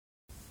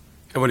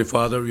Heavenly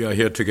Father, we are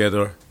here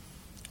together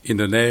in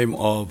the name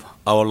of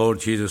our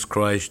Lord Jesus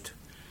Christ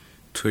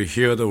to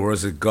hear the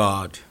words of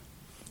God,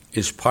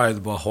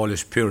 inspired by Holy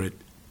Spirit.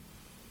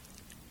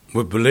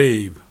 We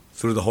believe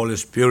through the Holy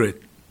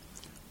Spirit,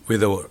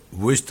 with the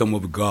wisdom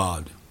of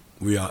God,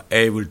 we are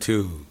able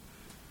to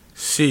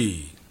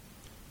see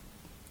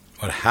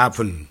what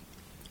happened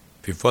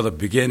before the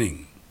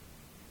beginning,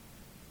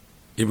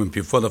 even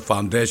before the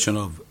foundation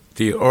of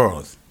the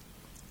earth,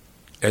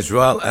 as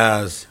well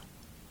as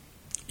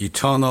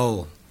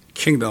eternal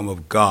kingdom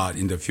of God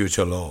in the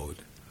future, Lord.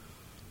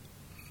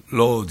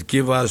 Lord,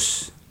 give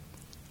us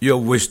your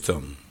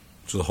wisdom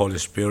through the Holy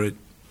Spirit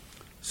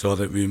so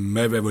that we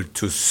may be able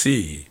to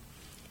see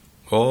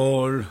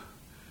all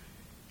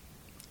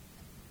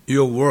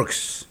your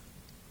works,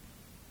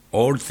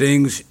 all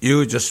things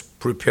you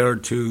just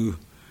prepared to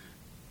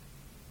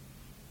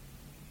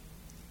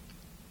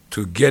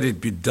get it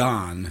be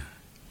done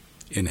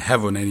in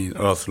heaven and in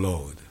earth,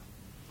 Lord.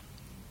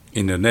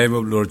 In the name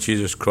of Lord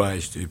Jesus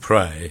Christ, we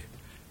pray.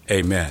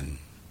 Amen.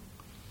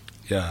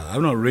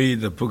 I'm going to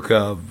read the book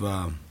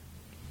of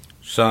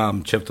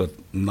Psalm chapter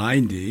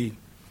 90.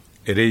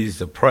 It is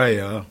the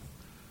prayer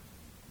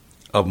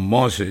of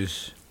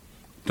Moses,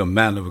 the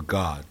man of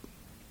God.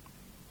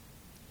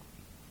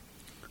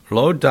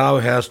 Lord, thou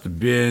hast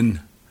been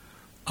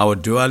our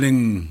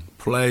dwelling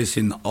place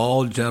in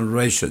all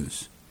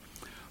generations.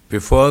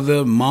 Before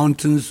the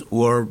mountains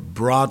were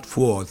brought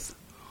forth,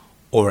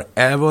 or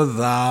ever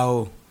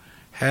thou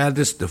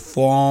hadst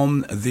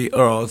formed the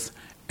earth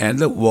and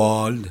the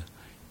world,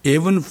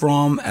 even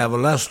from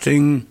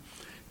everlasting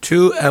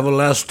to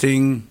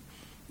everlasting,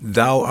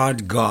 thou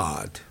art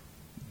God.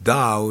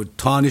 Thou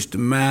turnest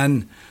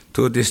man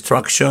to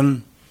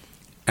destruction,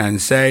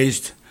 and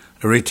sayest,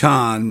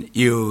 Return,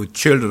 you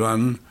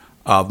children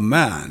of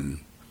man.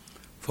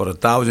 For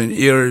 1,000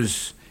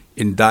 years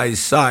in thy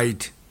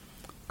sight,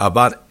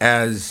 about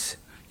as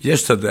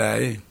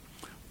yesterday,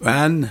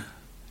 when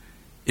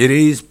it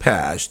is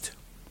past,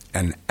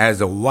 and as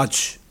a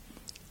watch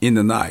in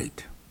the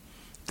night.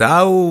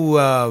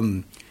 Thou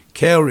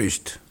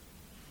carriest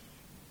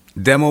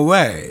them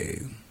away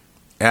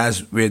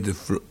as with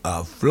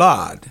a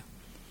flood.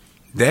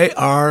 They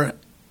are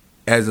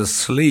as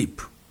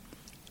asleep.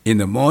 In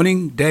the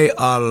morning they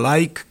are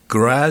like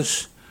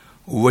grass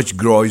which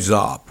grows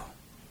up.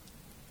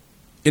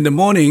 In the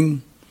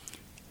morning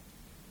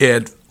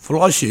it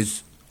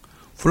flourishes,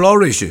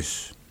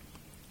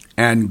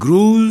 and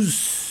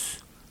grows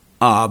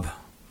up.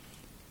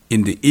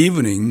 In the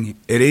evening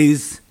it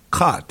is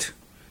cut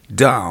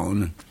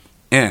down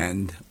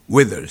and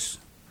withers.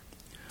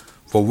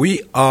 For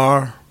we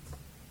are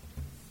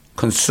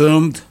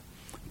consumed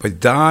by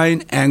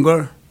thine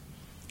anger,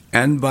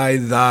 and by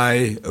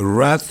thy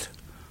wrath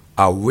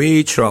are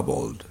we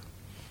troubled.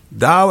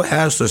 Thou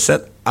hast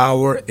set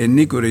our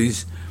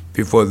iniquities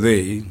before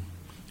thee,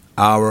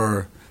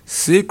 our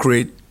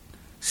secret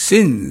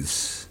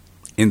sins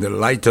in the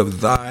light of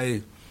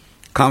thy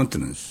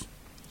countenance.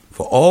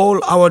 For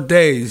all our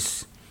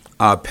days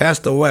are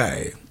passed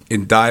away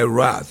in thy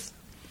wrath.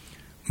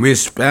 We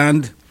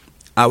spend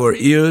our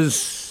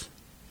years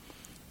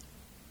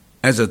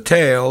as a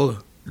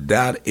tale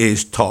that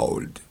is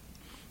told.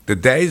 The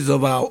days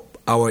of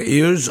our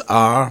years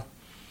are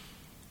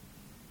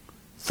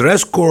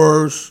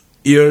threescore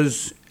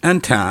years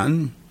and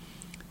 10,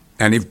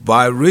 and if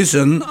by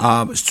reason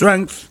of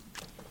strength,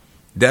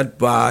 that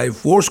by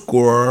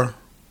fourscore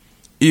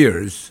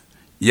years,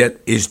 yet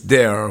is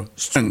there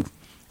strength,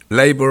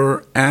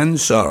 labor and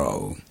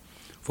sorrow,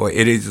 for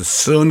it is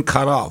soon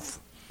cut off,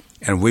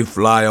 and we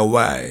fly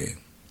away.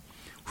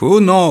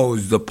 Who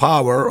knows the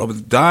power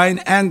of thine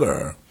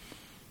anger?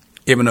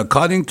 Even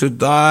according to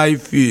thy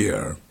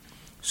fear,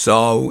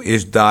 so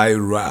is thy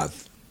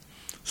wrath.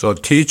 So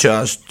teach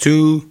us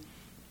to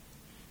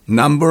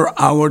number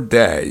our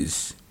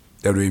days,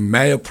 that we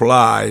may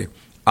apply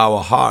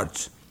our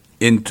hearts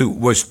into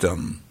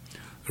wisdom.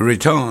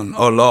 Return,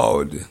 O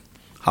Lord,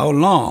 how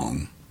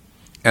long?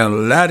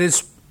 And let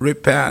us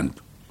repent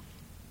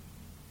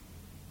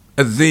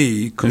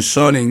thee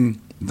concerning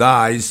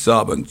thy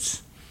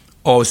servants.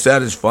 O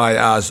satisfy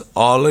us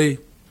early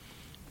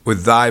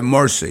with thy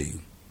mercy,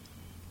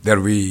 that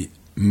we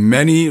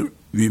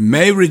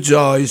may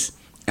rejoice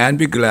and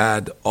be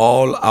glad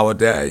all our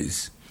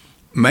days.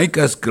 Make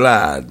us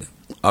glad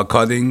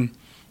according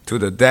to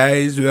the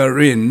days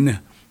wherein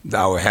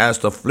thou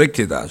hast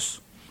afflicted us,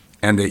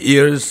 and the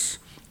years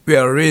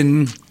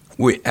wherein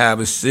we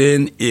have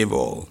seen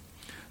evil.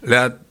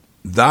 Let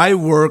thy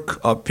work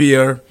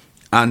appear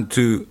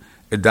unto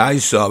thy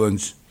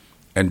servants,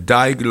 and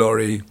thy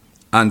glory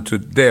unto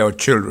their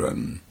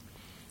children.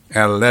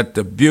 And let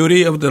the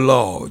beauty of the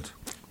Lord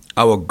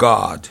our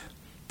God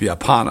be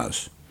upon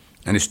us,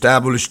 and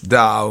establish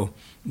thou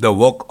the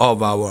work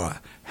of our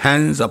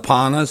hands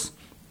upon us.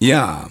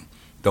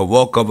 The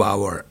work of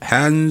our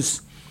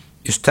hands,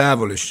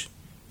 establish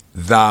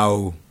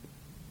thou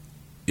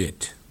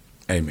it.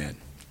 Amen.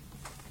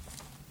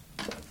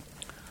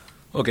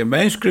 Okay,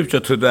 main scripture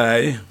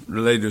today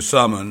related to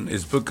sermon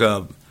is book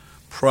of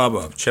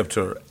Proverbs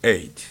chapter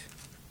 8.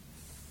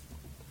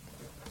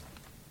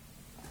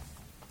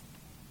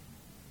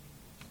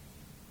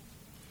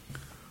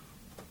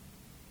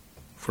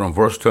 From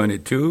verse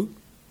 22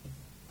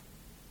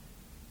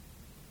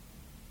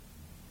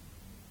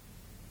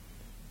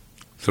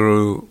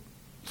 through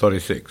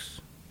 36.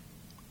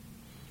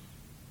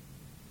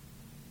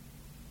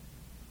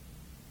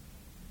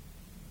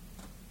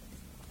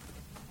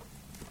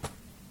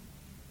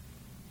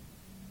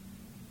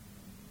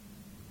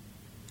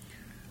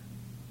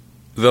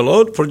 The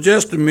Lord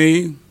projected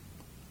me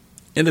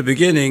in the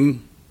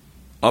beginning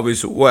of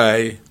his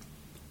way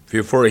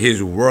before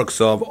his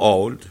works of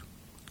old.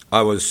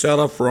 I was set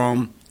up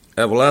from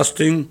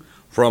everlasting,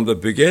 from the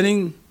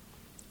beginning,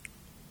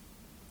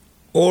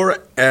 or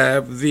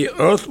of the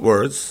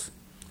earthwards,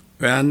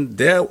 when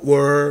there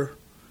were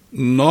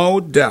no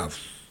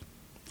depths.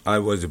 I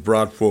was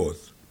brought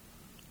forth,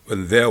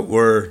 when there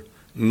were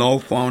no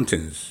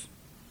fountains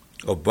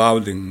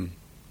abounding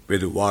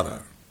with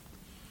water.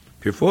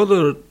 Before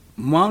the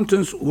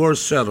mountains were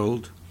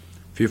settled,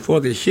 before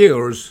the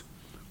hills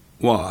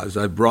was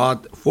I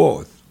brought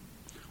forth,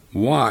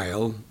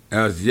 while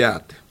as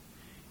yet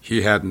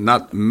he had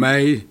not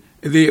made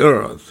the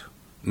earth,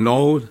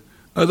 nor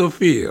the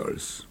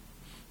fields,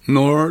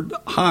 nor the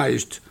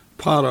highest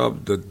part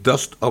of the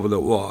dust of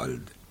the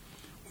world.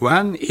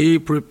 When he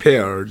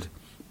prepared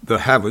the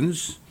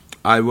heavens,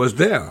 I was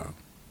there.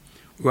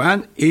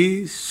 When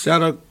he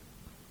set a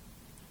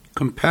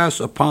compass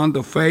upon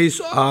the face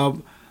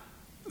of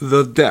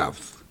the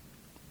depth,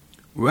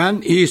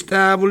 when he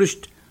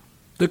established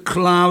the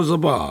clouds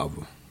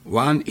above,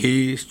 when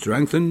he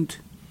strengthened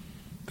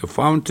the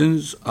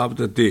fountains of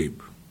the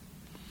deep,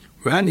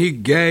 when he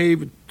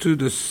gave to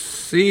the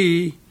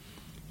sea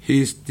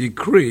his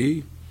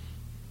decree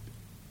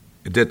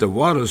that the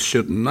waters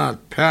should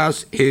not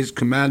pass his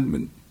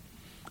commandment,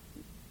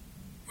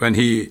 when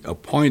he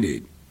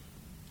appointed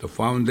the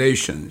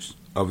foundations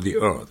of the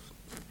earth.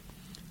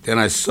 Then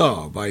I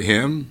saw by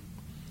him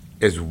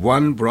as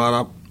one brought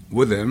up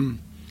with him,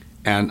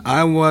 and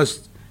I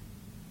was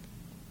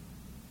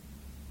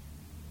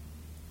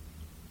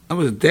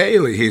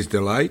daily his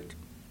delight,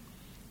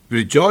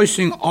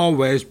 rejoicing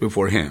always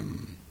before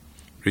him,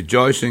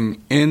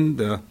 rejoicing in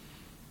the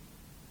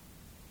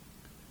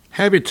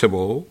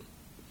habitable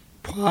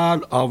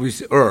part of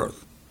his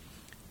earth.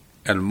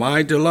 And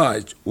my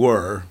delights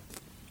were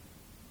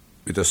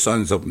with the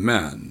sons of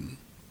men.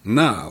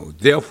 Now,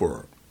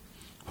 therefore,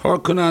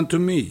 hearken unto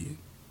me,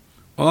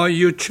 all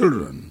you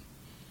children,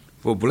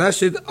 for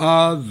blessed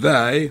are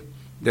they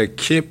that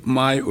keep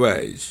my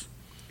ways.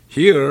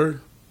 Hear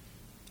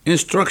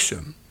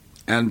instruction,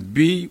 and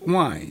be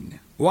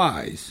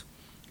wise,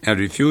 and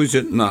refuse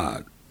it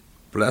not.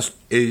 Blessed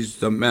is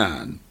the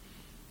man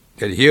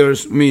that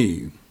hears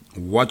me,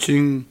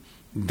 watching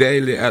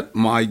daily at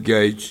my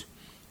gates,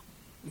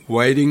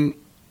 waiting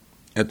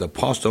at the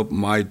post of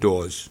my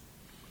doors.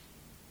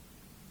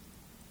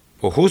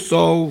 For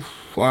whoso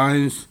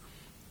finds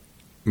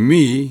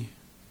me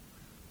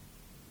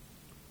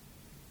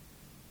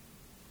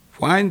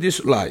find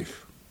this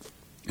life,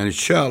 and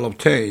shall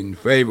obtain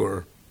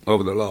favor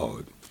of the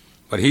Lord.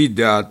 But he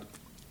that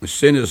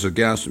sinneth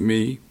against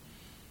me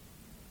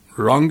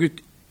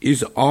wrongeth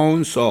his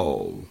own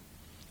soul.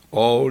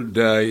 All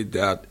they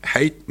that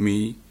hate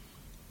me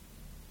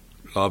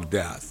love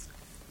death.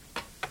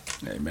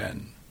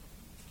 Amen.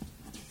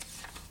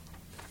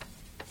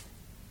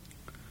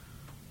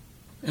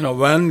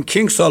 When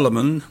King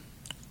Solomon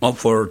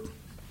offered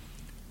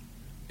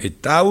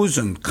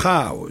 1,000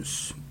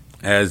 cows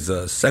as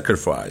a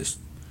sacrifice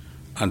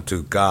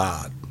unto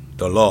God,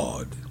 the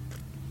Lord,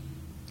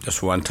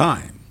 just one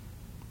time,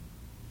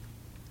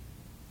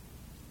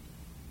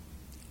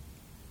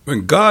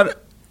 when God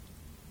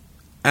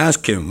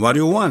asked him, what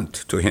do you want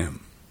to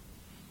him?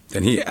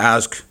 Then he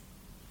asked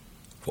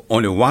for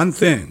only one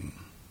thing,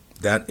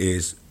 that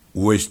is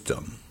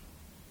wisdom.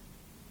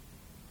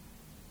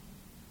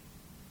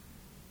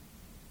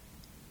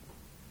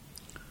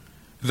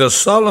 The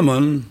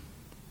Solomon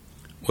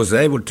was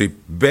able to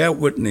bear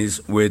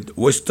witness with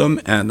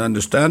wisdom and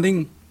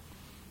understanding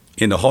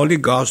in the Holy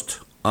Ghost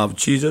of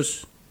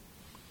Jesus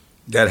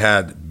that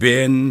had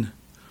been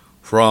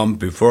from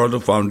before the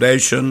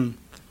foundation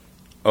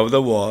of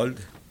the world,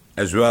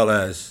 as well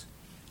as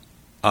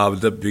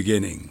of the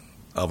beginning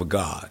of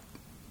God.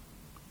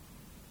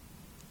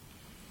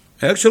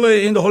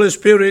 Actually, in the Holy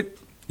Spirit,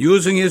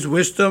 using his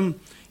wisdom,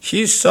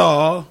 he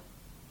saw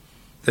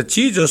that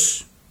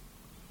Jesus,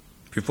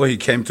 before he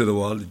came to the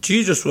world,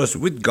 Jesus was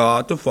with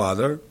God the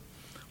Father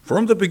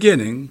from the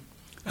beginning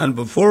and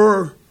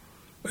before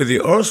the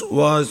earth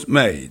was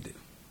made.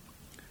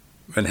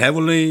 When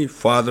Heavenly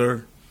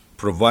Father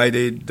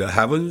provided the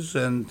heavens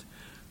and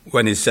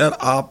when he set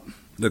up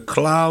the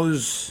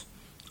clouds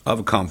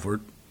of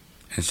comfort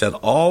and set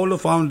all the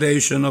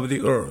foundation of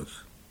the earth,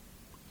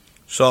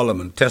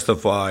 Solomon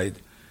testified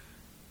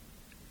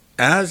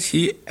as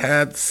he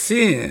had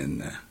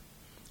seen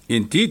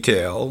in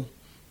detail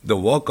the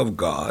work of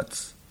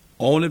God's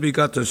only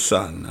begotten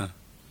Son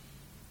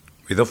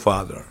with the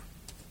Father.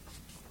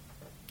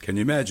 Can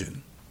you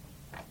imagine?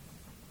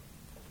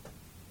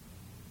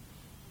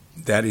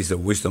 That is the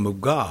wisdom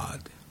of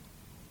God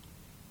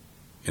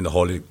in the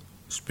Holy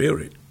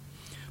Spirit.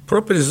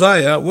 Prophet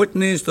Isaiah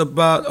witnessed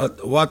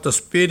about what the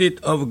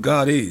Spirit of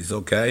God is,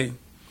 okay?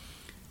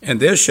 And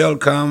there shall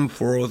come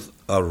forth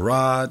a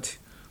rod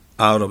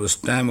out of the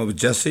stem of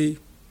Jesse.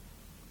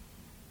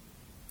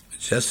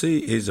 Jesse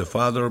is the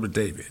father of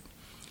David.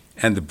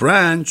 And the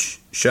branch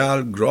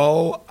shall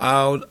grow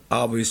out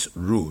of his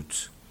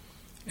roots.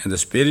 And the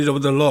Spirit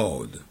of the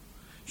Lord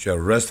shall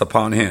rest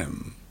upon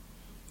him.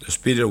 The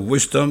Spirit of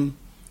wisdom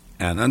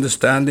and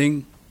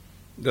understanding,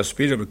 the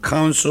Spirit of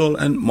counsel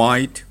and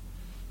might,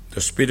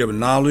 the Spirit of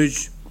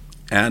knowledge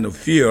and the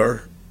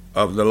fear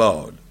of the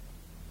Lord.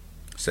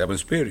 Seven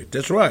Spirit,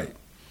 that's right.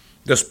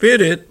 The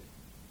Spirit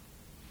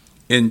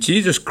in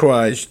Jesus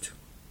Christ,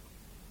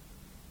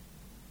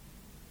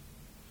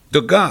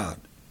 the God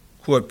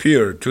who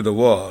appeared to the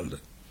world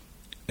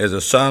as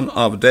a son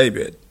of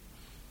David,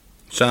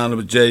 son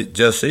of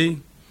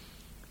Jesse,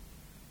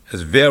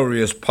 has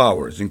various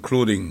powers,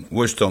 including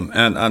wisdom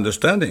and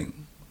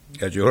understanding,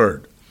 as you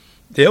heard.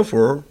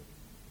 Therefore,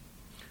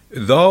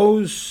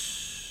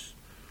 those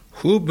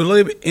who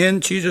believe in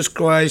Jesus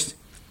Christ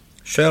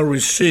shall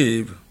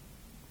receive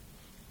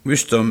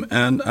wisdom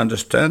and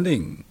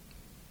understanding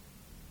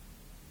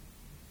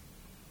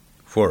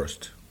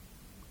first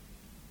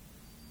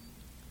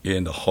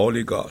in the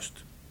Holy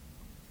Ghost.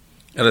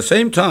 At the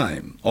same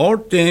time, all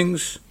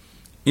things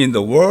in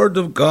the Word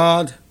of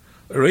God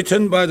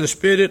written by the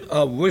Spirit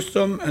of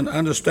wisdom and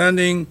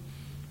understanding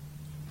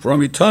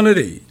from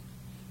eternity,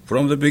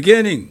 from the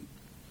beginning,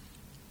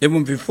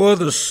 even before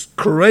the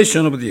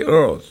creation of the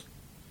earth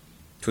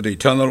to the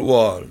eternal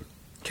world,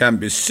 can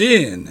be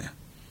seen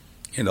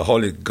in the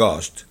Holy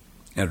Ghost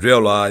and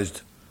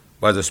realized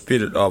by the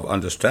Spirit of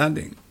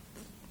understanding.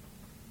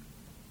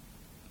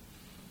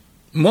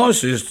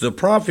 Moses, the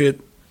prophet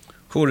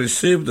who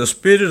received the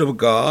Spirit of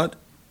God,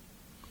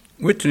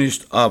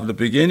 witnessed of the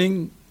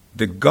beginning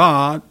that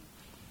God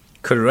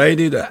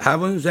created the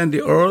heavens and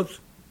the earth.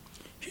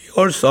 He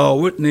also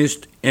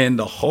witnessed in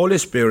the Holy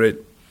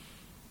Spirit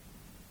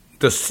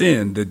the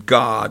sin that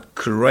God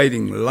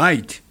creating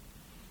light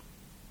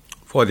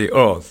for the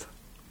earth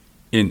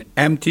in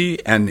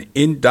empty and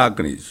in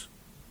darkness,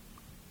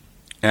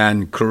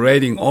 and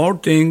creating all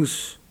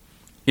things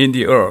in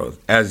the earth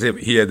as if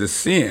he had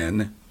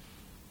seen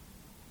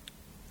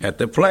at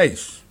the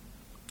place.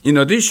 In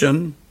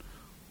addition,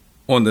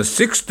 on the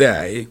sixth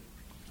day,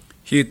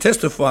 he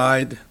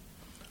testified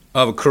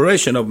of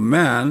creation of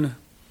man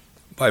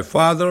by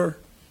Father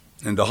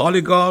and the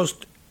Holy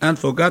Ghost and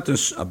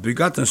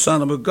begotten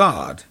Son of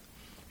God,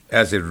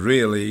 as he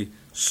really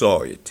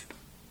saw it.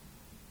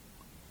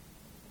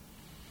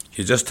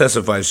 He just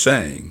testified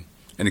saying,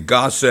 and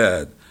God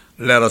said,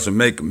 let us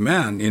make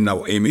man in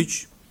our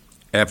image,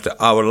 after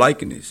our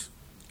likeness,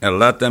 and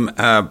let them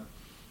have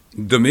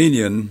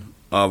dominion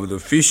of the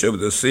fish of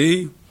the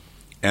sea,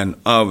 and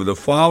of the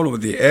fowl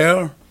of the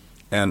air,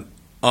 and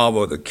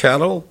over the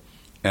cattle,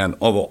 and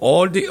over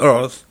all the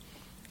earth,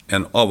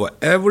 and over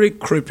every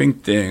creeping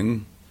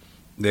thing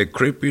that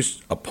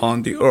creepeth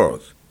upon the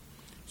earth.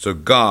 So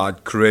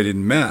God created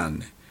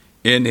man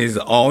in his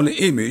own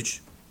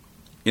image.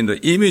 In the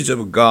image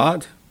of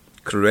God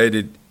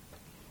created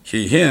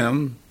he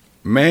him,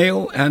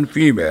 male and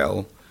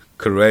female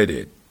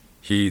created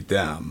he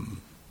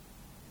them.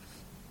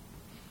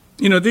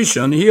 In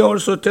addition, he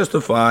also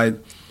testified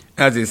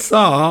as he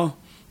saw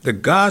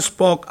that God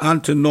spoke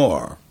unto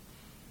Noah,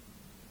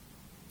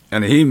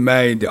 and he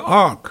made the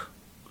ark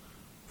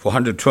for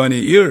 120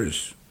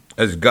 years,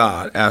 as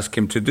God asked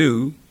him to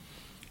do,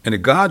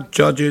 and God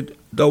judged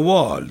the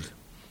world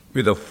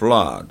with a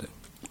flood,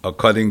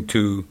 according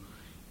to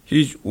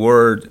his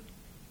word,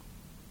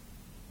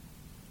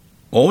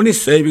 only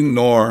saving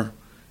Noah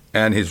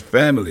and his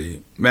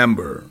family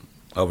member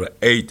of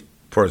 8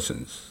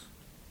 persons.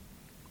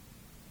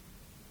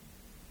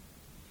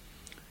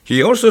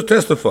 He also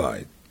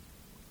testified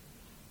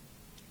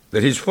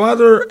that his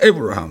father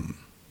Abraham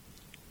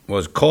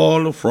was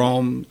called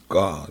from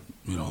God.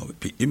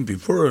 Even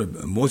before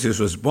Moses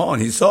was born,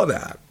 he saw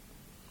that.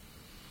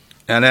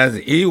 And as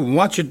he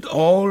watched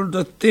all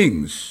the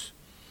things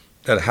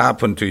that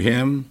happened to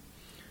him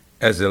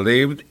as he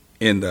lived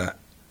in the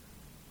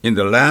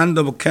land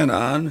of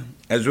Canaan,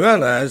 as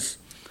well as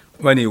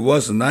when he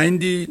was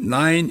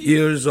 99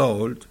 years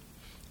old,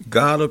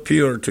 God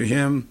appeared to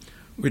him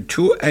with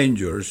 2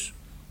 angels,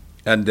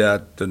 and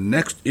that the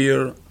next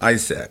year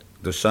Isaac,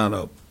 the son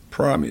of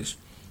promise,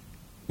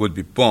 would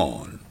be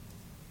born.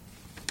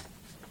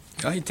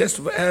 He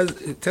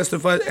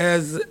testified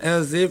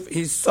as if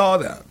he saw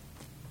that.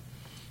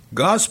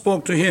 God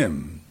spoke to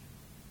him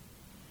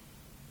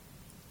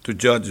to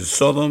judge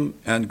Sodom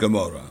and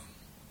Gomorrah.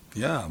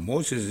 Yeah,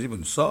 Moses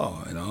even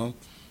saw,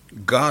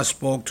 God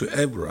spoke to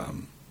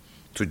Abraham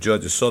to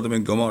judge Sodom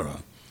and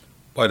Gomorrah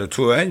by the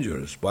 2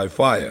 angels, by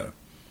fire.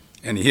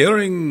 And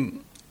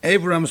hearing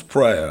Abraham's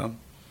prayer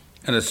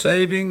and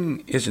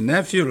saving his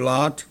nephew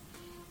Lot,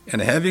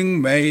 and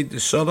having made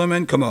Sodom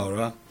and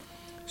Gomorrah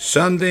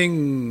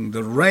sending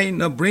the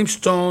rain of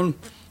brimstone,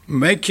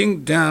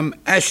 making them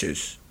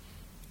ashes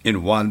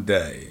in one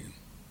day.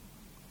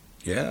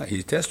 Yeah,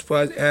 he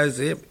testified as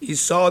if he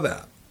saw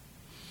that.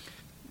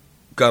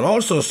 God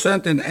also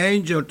sent an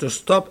angel to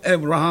stop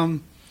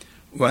Abraham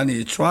when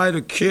he tried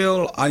to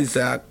kill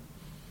Isaac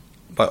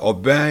by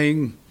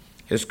obeying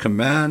his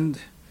command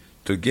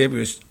to give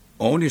his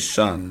only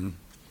son,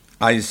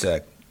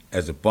 Isaac,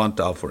 as a burnt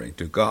offering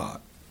to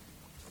God.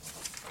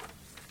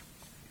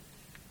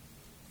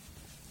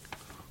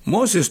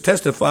 Moses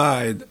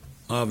testified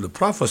of the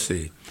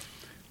prophecy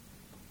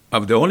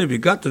of the only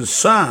begotten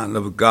Son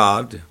of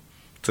God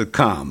to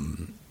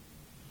come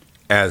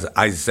as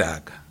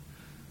Isaac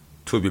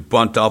to be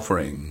burnt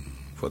offering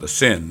for the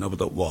sin of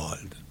the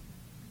world.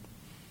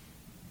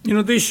 In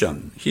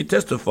addition, he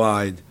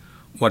testified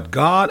what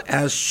God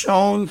has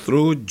shown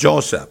through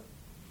Joseph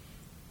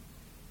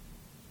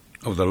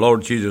of the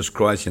Lord Jesus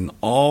Christ in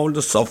all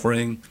the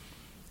suffering,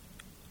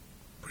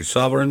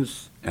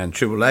 perseverance, and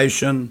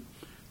tribulation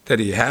that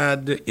he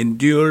had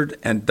endured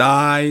and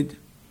died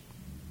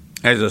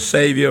as a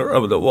Savior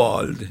of the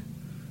world,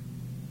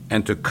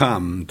 and to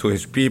come to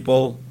his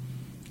people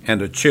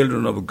and the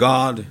children of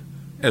God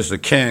as the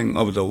King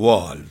of the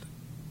world.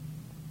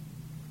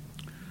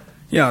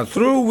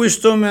 Through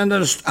wisdom and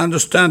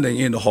understanding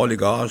in the Holy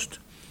Ghost,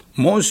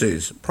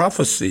 Moses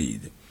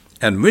prophesied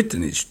and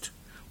witnessed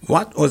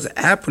what was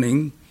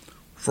happening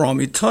from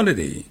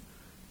eternity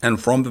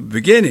and from the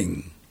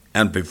beginning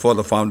and before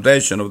the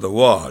foundation of the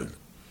world.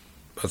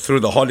 But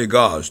through the Holy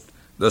Ghost,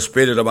 the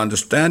spirit of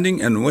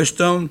understanding and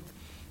wisdom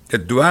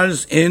that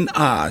dwells in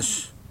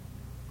us,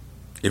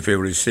 if we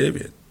receive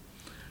it,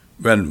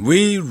 when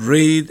we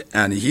read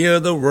and hear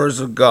the words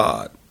of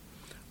God,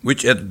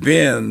 which had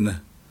been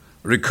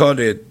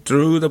recorded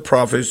through the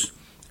prophets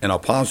and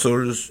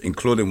apostles,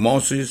 including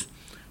Moses,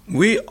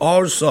 we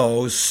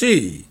also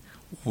see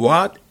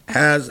what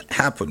has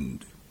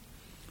happened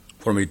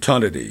from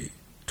eternity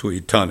to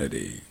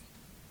eternity.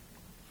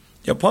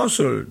 The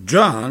Apostle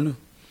John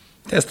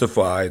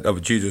testified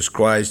of Jesus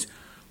Christ,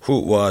 who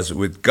was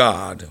with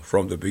God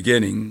from the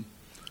beginning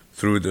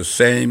through the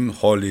same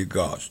Holy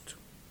Ghost.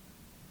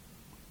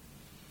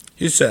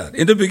 He said,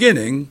 "In the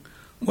beginning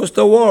was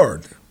the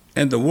Word,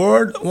 and the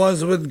Word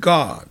was with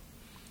God,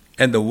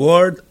 and the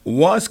Word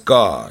was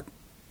God.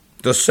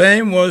 The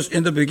same was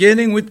in the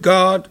beginning with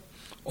God.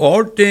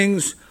 All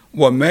things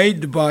were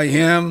made by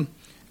him,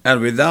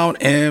 and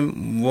without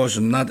him was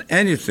not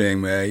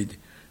anything made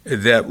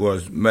that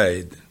was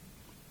made.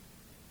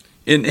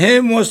 In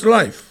him was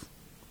life,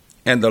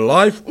 and the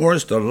life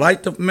was the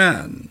light of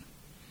man.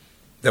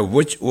 That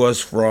which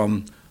was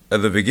from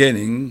the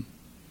beginning,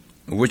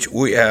 which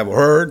we have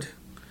heard,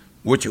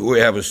 which we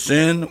have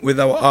seen with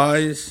our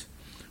eyes,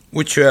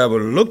 which we have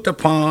looked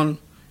upon,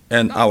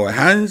 and our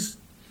hands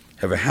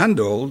have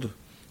handled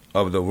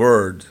of the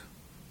word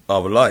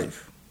of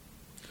life.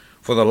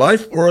 For the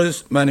life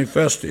was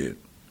manifested,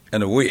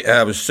 and we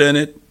have seen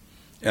it,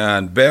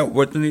 and bear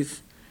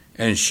witness,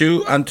 and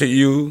shew unto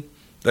you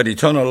that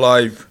eternal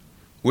life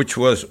which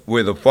was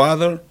with the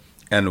Father,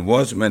 and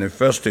was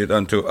manifested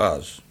unto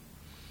us.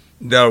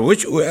 That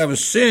which we have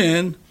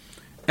seen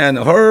and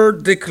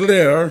heard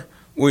declare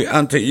we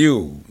unto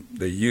you,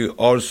 that you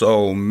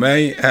also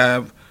may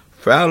have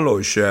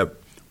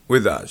fellowship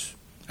with us.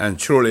 And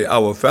truly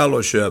our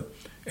fellowship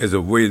is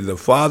with the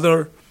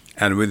Father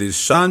and with his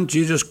Son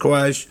Jesus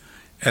Christ,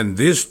 and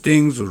these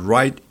things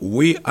write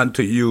we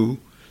unto you,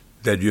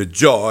 that your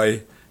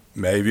joy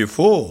may be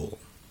full."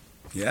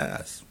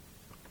 Yes.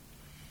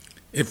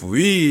 If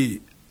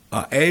we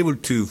are able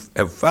to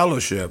have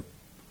fellowship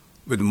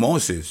with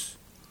Moses,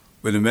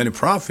 with many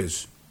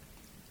prophets,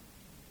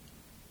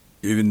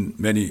 even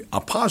many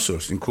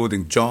apostles,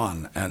 including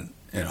John and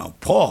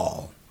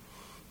Paul,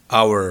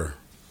 our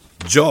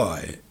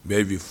joy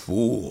may be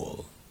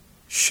full,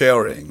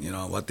 sharing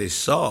what they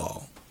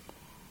saw,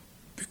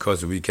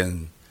 because we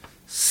can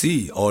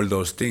see all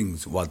those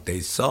things, what they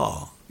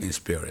saw in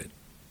spirit.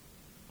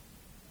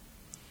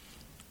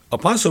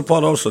 Apostle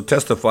Paul also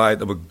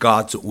testified of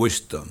God's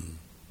wisdom.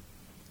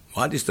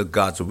 What is the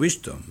God's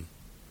wisdom?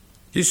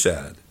 He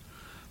said,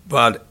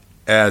 "But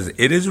as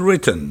it is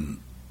written,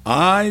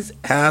 eyes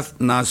hath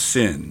not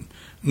seen,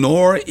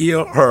 nor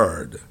ear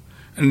heard,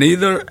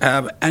 neither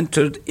have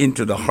entered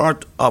into the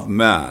heart of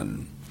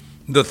man,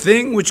 the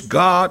thing which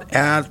God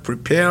hath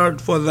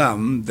prepared for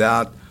them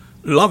that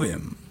love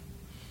him.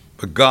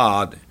 But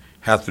God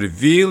hath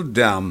revealed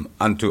them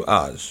unto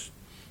us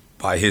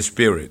by his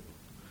Spirit.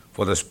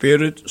 For the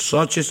Spirit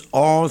searches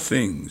all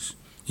things,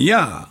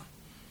 yea,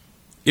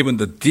 even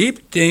the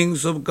deep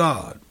things of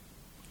God.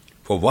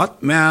 For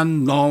what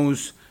man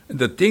knows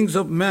the things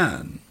of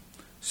man,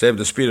 save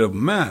the spirit of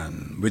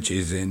man which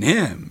is in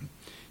him?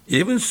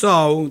 Even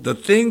so, the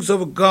things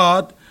of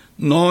God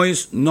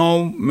knows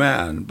no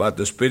man but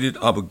the Spirit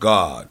of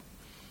God.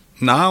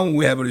 Now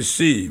we have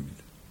received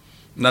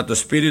not the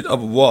spirit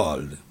of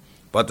world,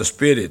 but the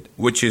Spirit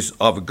which is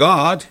of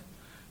God,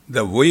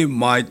 that we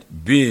might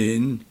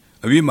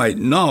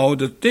know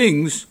the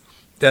things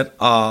that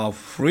are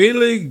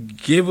freely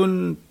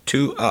given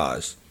to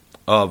us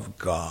of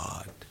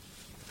God.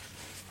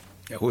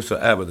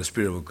 Whosoever the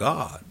Spirit of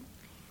God,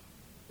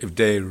 if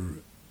they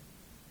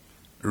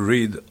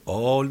read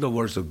all the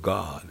words of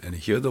God and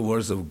hear the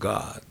words of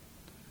God,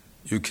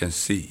 you can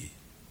see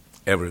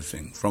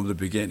everything from the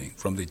beginning,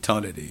 from the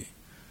eternity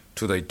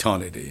to the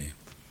eternity,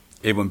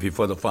 even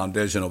before the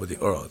foundation of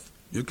the earth.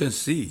 You can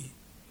see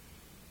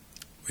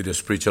with a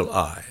spiritual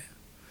eye.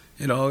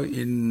 You know,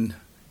 in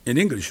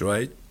English,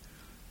 right,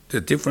 the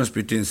difference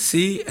between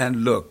see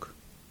and look,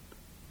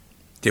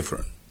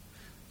 different.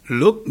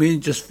 Look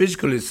means just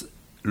physically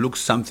look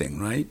something,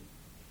 right?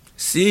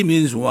 See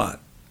means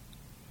what?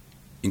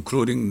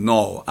 Including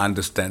know,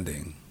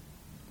 understanding,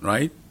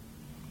 right?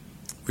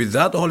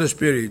 Without the Holy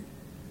Spirit,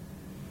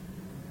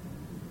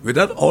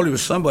 without only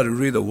somebody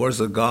read the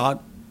words of God,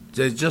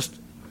 they just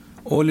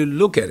only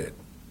look at it.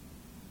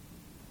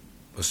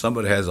 But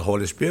somebody has the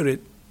Holy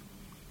Spirit,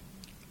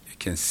 they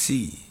can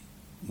see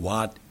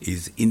what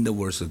is in the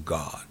words of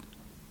God,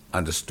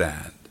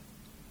 understand.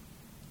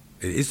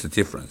 It is the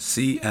difference,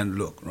 see and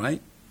look,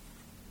 right?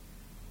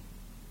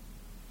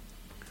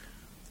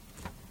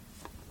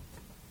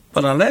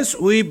 But unless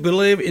we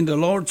believe in the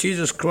Lord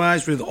Jesus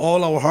Christ with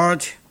all our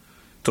heart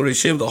to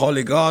receive the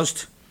Holy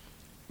Ghost,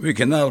 we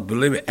cannot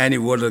believe any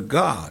word of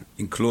God,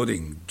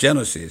 including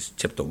Genesis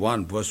chapter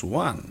 1, verse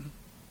 1.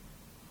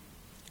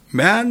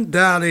 Man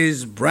that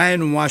is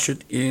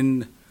brainwashed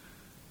in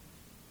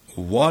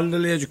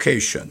worldly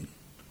education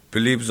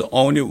believes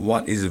only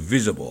what is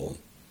visible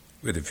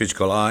with the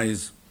physical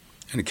eyes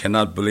and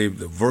cannot believe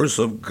the verse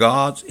of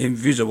God's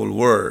invisible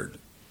word.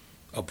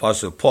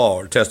 Apostle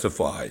Paul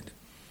testified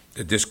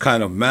that this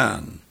kind of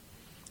man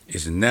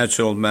is a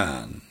natural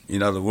man.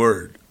 In other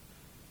words,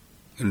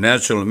 a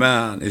natural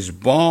man is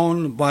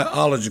born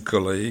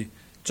biologically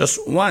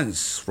just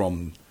once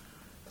from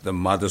the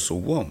mother's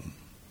womb.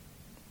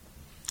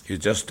 He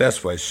just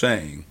testified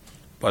saying,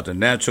 but the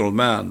natural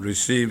man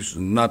receives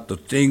not the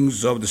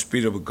things of the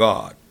Spirit of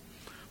God,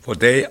 for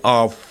they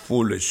are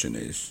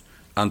foolishness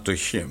unto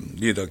him,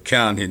 neither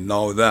can he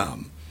know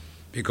them,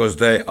 because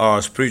they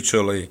are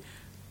spiritually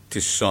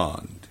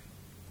discerned.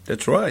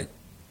 That's right.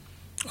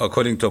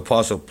 According to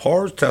Apostle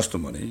Paul's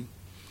testimony,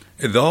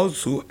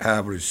 those who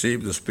have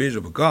received the Spirit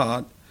of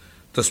God,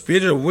 the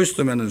Spirit of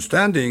wisdom and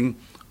understanding,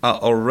 are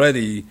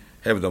already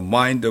have the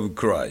mind of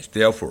Christ.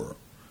 Therefore,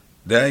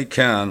 they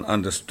can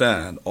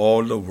understand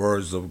all the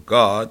words of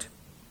God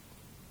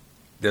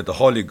that the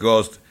Holy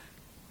Ghost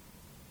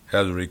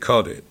has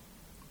recorded.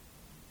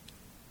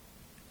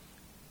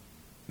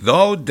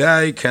 Though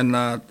they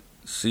cannot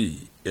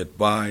see it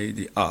by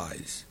the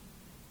eyes,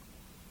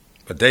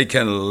 but they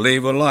can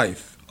live a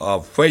life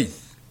of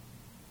faith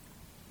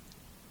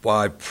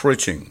by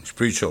preaching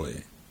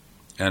spiritually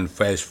and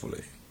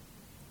faithfully.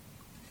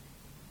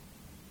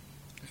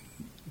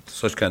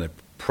 Such kind of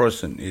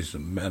person is a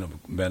man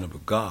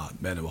of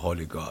God, man of the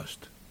Holy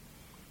Ghost.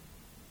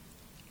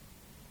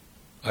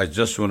 I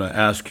just want to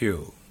ask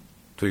you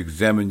to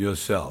examine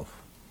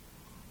yourself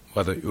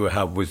whether you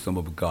have wisdom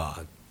of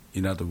God.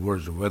 In other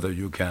words, whether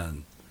you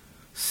can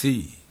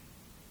see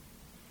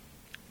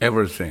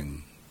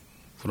everything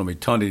from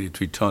eternity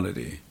to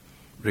eternity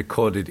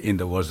recorded in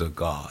the words of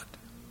God.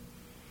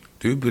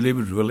 Do you believe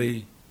it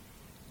really?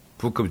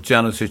 Book of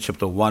Genesis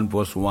chapter 1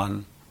 verse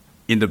 1,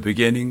 in the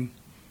beginning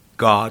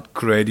God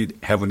created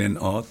heaven and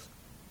earth.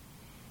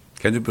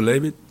 Can you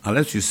believe it?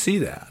 Unless you see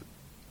that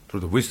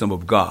through the wisdom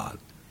of God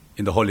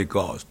in the Holy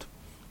Ghost,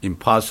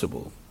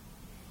 impossible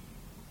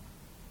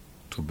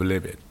to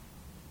believe it.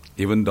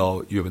 Even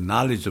though you have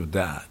knowledge of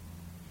that,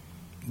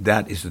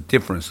 that is the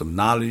difference of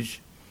knowledge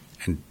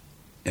and,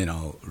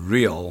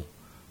 real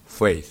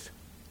faith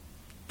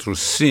through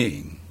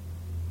seeing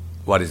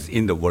what is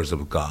in the words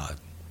of God.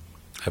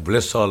 I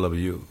bless all of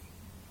you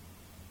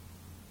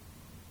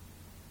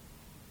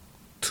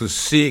to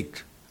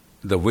seek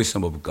the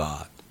wisdom of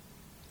God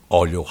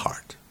all your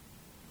heart,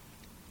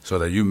 so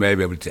that you may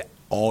be able to take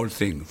all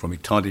things from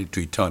eternity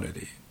to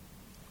eternity.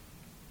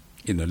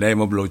 In the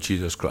name of Lord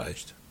Jesus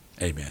Christ,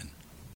 amen.